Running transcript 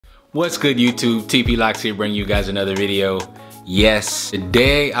What's good, YouTube? TP Locs here, bringing you guys another video. Yes,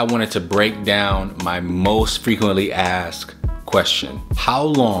 today I wanted to break down my most frequently asked question. How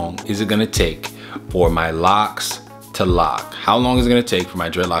long is it gonna take for my locks to lock? How long is it gonna take for my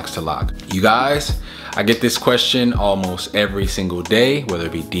dreadlocks to lock? You guys, I get this question almost every single day, whether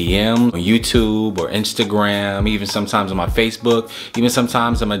it be DM on YouTube or Instagram, even sometimes on my Facebook, even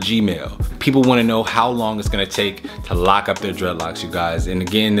sometimes on my Gmail. People want to know how long it's going to take to lock up their dreadlocks, you guys. And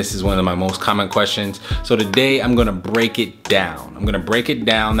again, this is one of my most common questions. So today I'm going to break it down. I'm going to break it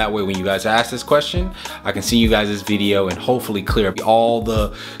down. That way when you guys ask this question, I can see you guys this video and hopefully clear up all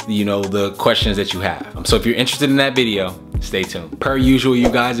the, the questions that you have. So if you're interested in that video, stay tuned. Per usual, you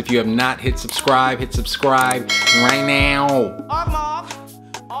guys, if you have not hit subscribe right now.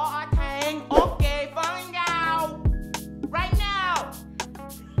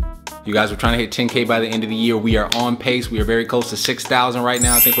 You guys, we're trying to hit 10K by the end of the year. We are on pace. We are very close to 6,000 right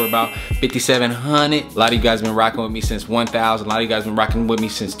now. I think we're about 5,700. A lot of you guys have been rocking with me since 1,000. A lot of you guys have been rocking with me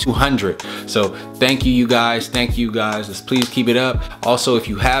since 200. So thank you, you guys. Thank you, guys. Let's please keep it up. Also, if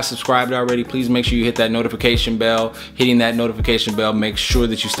you have subscribed already, please make sure you hit that notification bell. Hitting that notification bell, make sure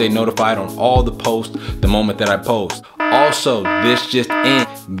that you stay notified on all the posts the moment that I post. Also, this just in,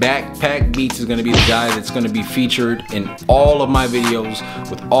 Backpack Beats is gonna be the guy that's gonna be featured in all of my videos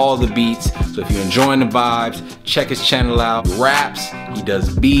with all the beats. So if you're enjoying the vibes, check his channel out. He raps, he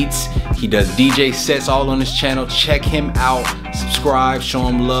does beats, he does DJ sets all on his channel. Check him out, subscribe, show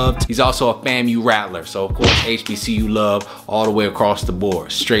him love. He's also a FAMU rattler, so of course HBCU love all the way across the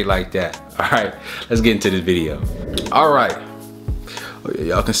board, straight like that. All right, let's get into this video. All right.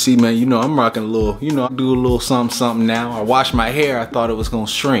 Y'all can see, man, I'm rocking a little, I do a little something now. I washed my hair, I thought it was gonna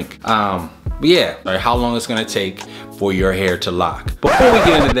shrink. But yeah, all right, how long it's gonna take for your hair to lock. Before we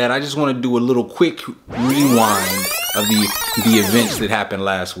get into that, I just wanna do a little quick rewind of the events that happened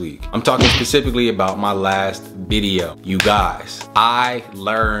last week. I'm talking specifically about my last video. You guys, I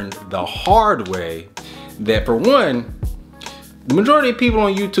learned the hard way that, for one, the majority of people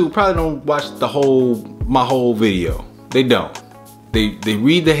on YouTube probably don't watch my whole video. They don't. They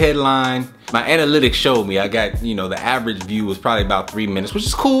read the headline. My analytics showed me I got, the average view was probably about 3 minutes, which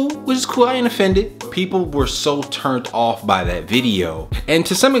is cool, I ain't offended. People were so turned off by that video. And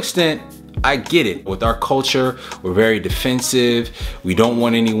to some extent, I get it. With our culture, we're very defensive. We don't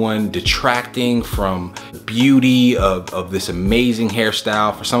want anyone detracting from the beauty of this amazing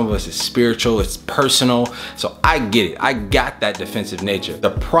hairstyle. For some of us, it's spiritual, it's personal. So I get it. I got that defensive nature.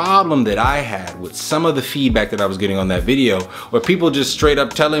 The problem that I had with some of the feedback that I was getting on that video, where people just straight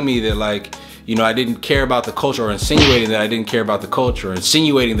up telling me that, like, I didn't care about the culture, or insinuating that I didn't care about the culture, or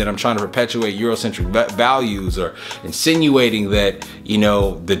insinuating that I'm trying to perpetuate Eurocentric values, or insinuating that,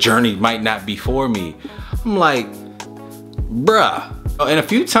 the journey might not be for me. I'm like, bruh. And a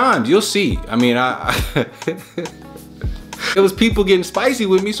few times, you'll see. I mean, it was people getting spicy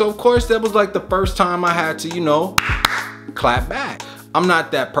with me, so of course that was like the first time I had to, clap back. I'm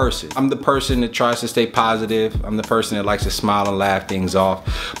not that person. I'm the person that tries to stay positive. I'm the person that likes to smile and laugh things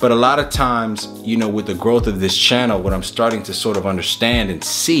off. But a lot of times, with the growth of this channel, what I'm starting to sort of understand and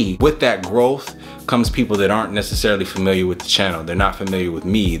see, with that growth comes people that aren't necessarily familiar with the channel. They're not familiar with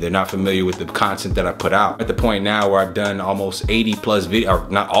me. They're not familiar with the content that I put out. At the point now where I've done almost 80 plus videos, or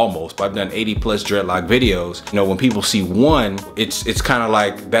not almost, but I've done 80 plus dreadlock videos. When people see one, it's kind of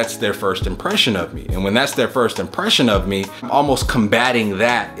like that's their first impression of me. And when that's their first impression of me, I'm almost combating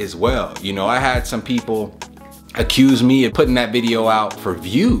that as well. I had some people accuse me of putting that video out for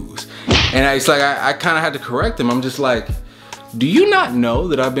views. And it's like, I kind of had to correct them. I'm just like, do you not know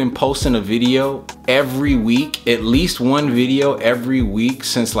that I've been posting a video every week, at least one video every week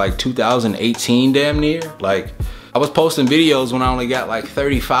since like 2018 damn near? Like, I was posting videos when I only got like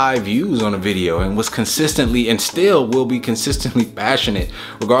 35 views on a video, and was consistently, and still will be consistently passionate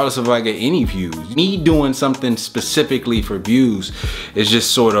regardless of if I get any views. Me doing something specifically for views is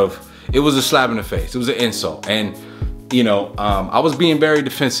just sort of, it was a slap in the face. It was an insult. And I was being very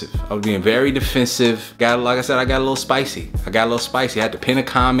defensive. Like I said, I got a little spicy. I had to pin a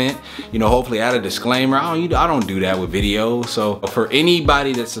comment, hopefully add a disclaimer. I don't do that with videos. So for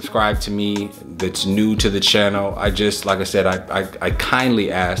anybody that's subscribed to me, that's new to the channel, like I said, I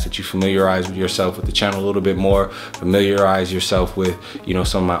kindly ask that you familiarize yourself with the channel a little bit more, familiarize yourself with,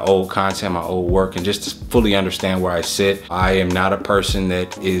 some of my old content, my old work, and just to fully understand where I sit. I am not a person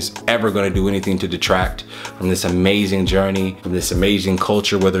that is ever gonna do anything to detract from this amazing journey, from this amazing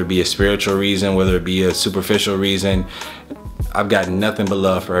culture, whether it be a spiritual reason, whether it be a superficial reason. I've got nothing but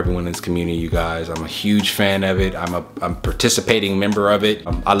love for everyone in this community, you guys. I'm a huge fan of it. I'm a participating member of it.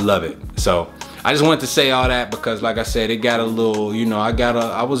 I love it. So I just wanted to say all that because, like I said, it got a little, you know,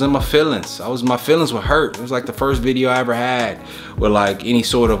 I was in my feelings. My feelings were hurt. It was like the first video I ever had with like any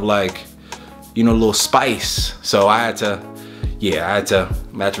sort of like, you know, little spice. So I had to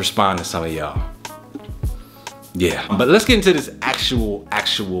respond to some of y'all. Yeah, but let's get into this actual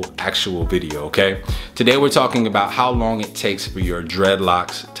video, okay? Today we're talking about how long it takes for your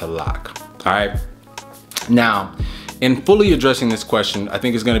dreadlocks to lock, all right? Now, in fully addressing this question, I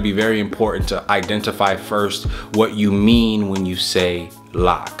think it's gonna be very important to identify first what you mean when you say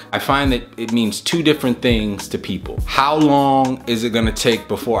lock. I find that it means two different things to people. How long is it gonna take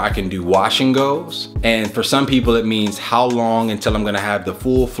before I can do wash and goes? And for some people it means how long until I'm gonna have the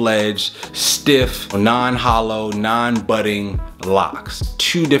full-fledged, stiff, non-hollow, non-budding locks.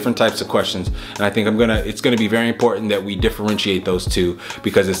 Two different types of questions. And I think it's gonna be very important that we differentiate those two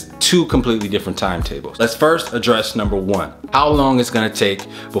because it's two completely different timetables. Let's first address number one. How long it's gonna take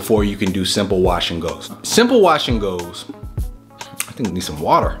before you can do simple wash and goes? Simple wash and goes, I think I need some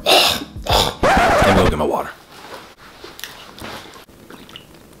water. Let me go get my water.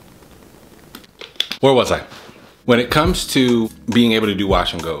 Where was I? When it comes to being able to do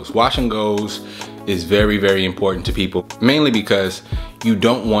wash and goes is very, very important to people, mainly because you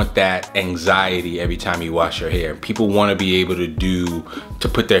don't want that anxiety every time you wash your hair. People want to be able to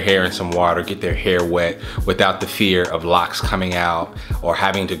put their hair in some water, get their hair wet without the fear of locks coming out or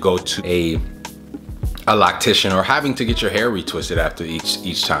having to go to a loctician or having to get your hair retwisted after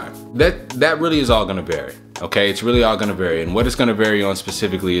each time. That really is all gonna vary, okay? It's really all gonna vary, and what it's gonna vary on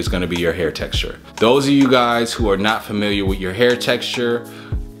specifically is gonna be your hair texture. Those of you guys who are not familiar with your hair texture,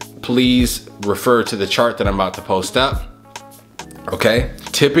 please refer to the chart that I'm about to post up, okay?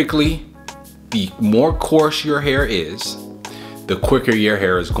 Typically, the more coarse your hair is, the quicker your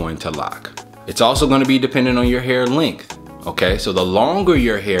hair is going to lock. It's also gonna be dependent on your hair length. Okay, so the longer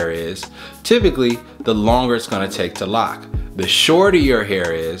your hair is, typically the longer it's gonna take to lock. The shorter your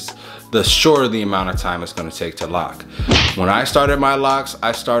hair is, the shorter the amount of time it's gonna take to lock. When I started my locks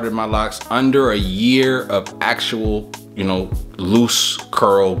under a year of actual, you know, loose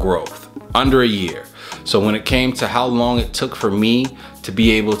curl growth, under a year. So when it came to how long it took for me to be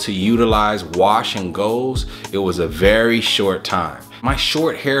able to utilize wash and goes, it was a very short time. My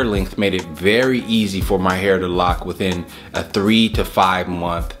short hair length made it very easy for my hair to lock within a 3 to 5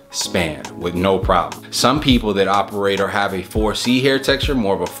 month span with no problem. Some people that operate or have a 4C hair texture,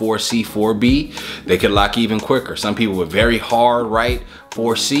 more of a 4C, 4B, they could lock even quicker. Some people with very hard right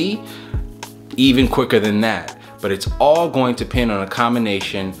 4C, even quicker than that. But it's all going to depend on a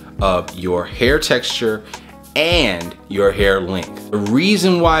combination of your hair texture and your hair length. The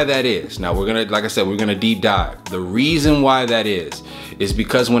reason why that is, now we're gonna, like I said, we're gonna deep dive. The reason why that is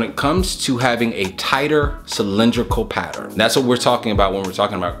because when it comes to having a tighter cylindrical pattern, that's what we're talking about when we're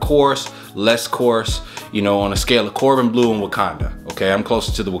talking about coarse, less coarse, you know, on a scale of Corbin Blue and Wakanda. Okay, I'm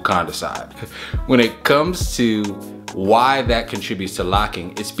closer to the Wakanda side. When it comes to why that contributes to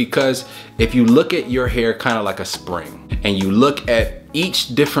locking, it's because if you look at your hair kind of like a spring and you look at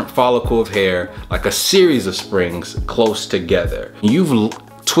each different follicle of hair like a series of springs close together, you've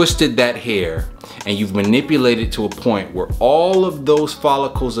twisted that hair and you've manipulated to a point where all of those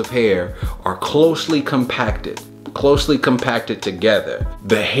follicles of hair are closely compacted together.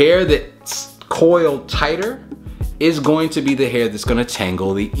 The hair that's coiled tighter is going to be the hair that's going to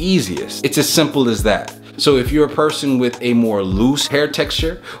tangle the easiest. It's as simple as that. So if you're a person with a more loose hair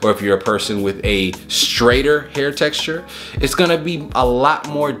texture, or if you're a person with a straighter hair texture, it's gonna be a lot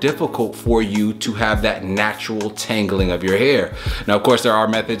more difficult for you to have that natural tangling of your hair. Now, of course, there are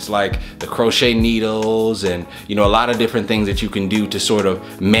methods like the crochet needles and, you know, a lot of different things that you can do to sort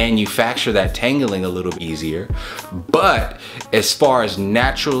of manufacture that tangling a little bit easier. But as far as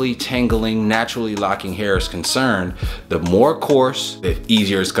naturally tangling, naturally locking hair is concerned, the more coarse, the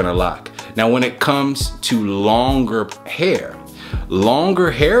easier it's gonna lock. Now, when it comes to longer hair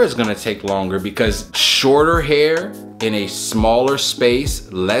is gonna take longer because shorter hair in a smaller space,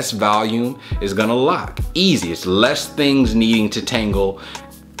 less volume, is gonna lock easy. It's less things needing to tangle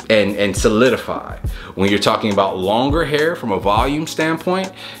and solidify. When you're talking about longer hair from a volume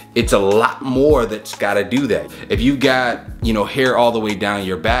standpoint, it's a lot more that's gotta do that. If you got, you know, hair all the way down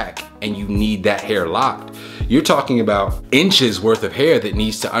your back and you need that hair locked, you're talking about inches worth of hair that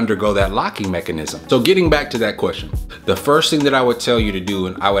needs to undergo that locking mechanism. So getting back to that question, the first thing that I would tell you to do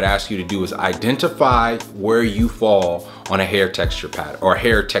and I would ask you to do is identify where you fall on a hair texture pattern or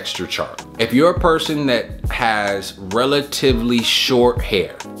hair texture chart. If you're a person that has relatively short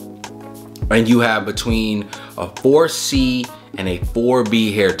hair and you have between a 4C and a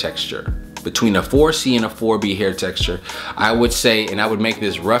 4B hair texture, between a 4C and a 4B hair texture, I would say, and I would make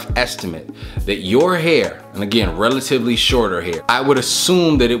this rough estimate, that your hair, and again, relatively shorter hair, I would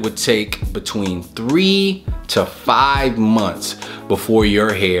assume that it would take between 3 to 5 months before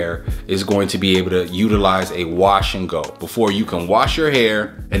your hair is going to be able to utilize a wash and go, before you can wash your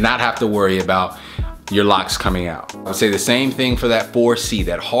hair and not have to worry about your locks coming out. I'd say the same thing for that 4C,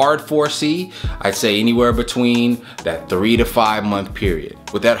 that hard 4C, I'd say anywhere between that 3 to 5 month period.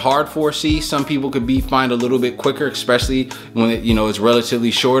 With that hard 4C, some people could find a little bit quicker, especially when it's relatively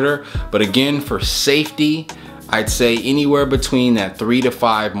shorter. But again, for safety, I'd say anywhere between that 3 to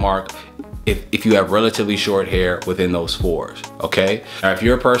 5 mark if you have relatively short hair within those 4s, okay? Now, if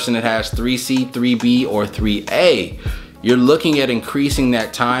you're a person that has 3C, 3B, or 3A, you're looking at increasing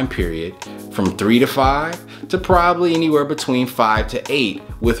that time period from 3 to 5 to probably anywhere between 5 to 8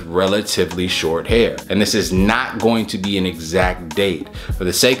 with relatively short hair. And this is not going to be an exact date. For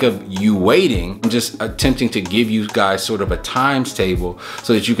the sake of you waiting, I'm just attempting to give you guys sort of a times table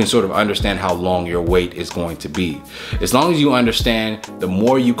so that you can sort of understand how long your wait is going to be. As long as you understand, the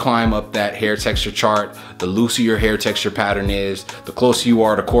more you climb up that hair texture chart, the looser your hair texture pattern is, the closer you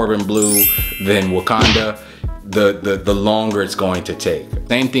are to Corbin Blue than Wakanda, the longer it's going to take.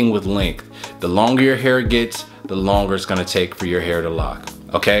 Same thing with length. The longer your hair gets, the longer it's gonna take for your hair to lock,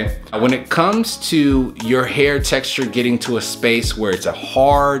 okay? When it comes to your hair texture getting to a space where it's a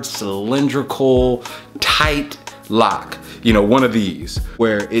hard, cylindrical, tight lock, one of these,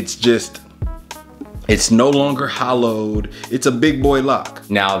 where it's no longer hollowed, it's a big boy lock.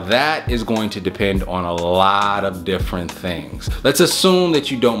 Now that is going to depend on a lot of different things. Let's assume that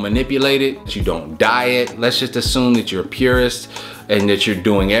you don't manipulate it, that you don't dye it. Let's just assume that you're a purist and that you're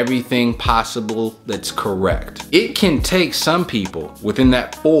doing everything possible that's correct. It can take some people within the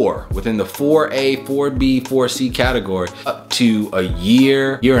 4A, 4B, 4C category up to a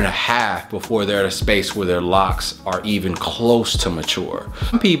year and a half before they're at a space where their locks are even close to mature.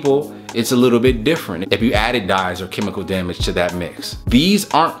 Some people, it's a little bit different if you added dyes or chemical damage to that mix. These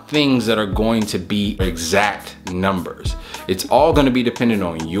aren't things that are going to be exact numbers. It's all going to be dependent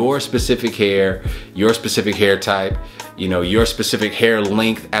on your specific hair, your specific hair type, your specific hair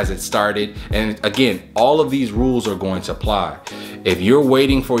length as it started. And again, all of these rules are going to apply. If you're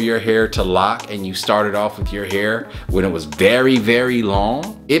waiting for your hair to lock and you started off with your hair when it was very, very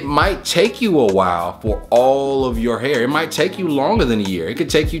long, it might take you a while for all of your hair. It might take you longer than a year. It could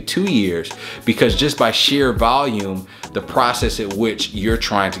take you 2 years, because just by sheer volume, the process at which you're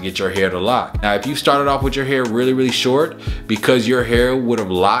trying to get your hair to lock. Now, if you started off with your hair really, really short, because your hair would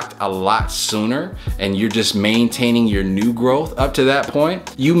have locked a lot sooner and you're just maintaining your new growth up to that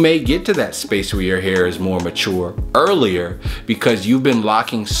point, you may get to that space where your hair is more mature earlier because you've been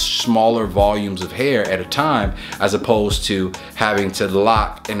locking smaller volumes of hair at a time, as opposed to having to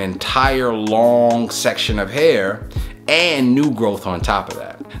lock an entire long section of hair and new growth on top of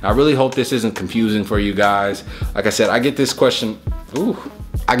that. I really hope this isn't confusing for you guys. Like I said, I get this question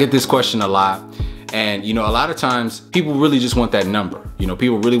a lot. And a lot of times people really just want that number.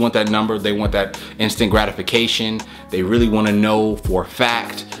 People really want that number. They want that instant gratification. They really want to know for a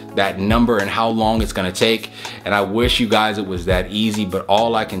fact that number and how long it's gonna take. And I wish you guys it was that easy, but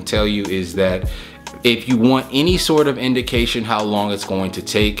all I can tell you is that if you want any sort of indication how long it's going to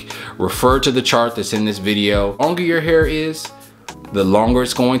take, refer to the chart that's in this video. The longer your hair is, the longer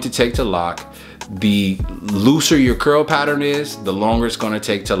it's going to take to lock. The looser your curl pattern is, the longer it's going to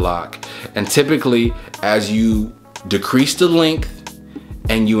take to lock. And typically, as you decrease the length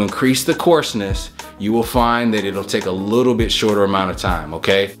and you increase the coarseness, you will find that it'll take a little bit shorter amount of time,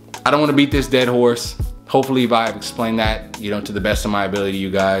 okay? I don't want to beat this dead horse. Hopefully I've explained that, to the best of my ability to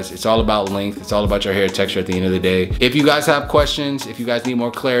you guys. It's all about length. It's all about your hair texture at the end of the day. If you guys have questions, if you guys need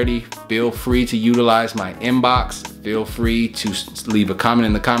more clarity, feel free to utilize my inbox. Feel free to leave a comment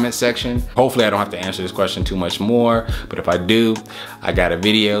in the comment section. Hopefully I don't have to answer this question too much more, but if I do, I got a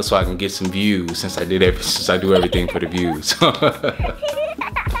video so I can get some views since I do everything for the views.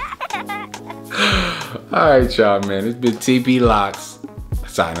 All right, y'all, man. It's been TP Locs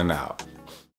signing out.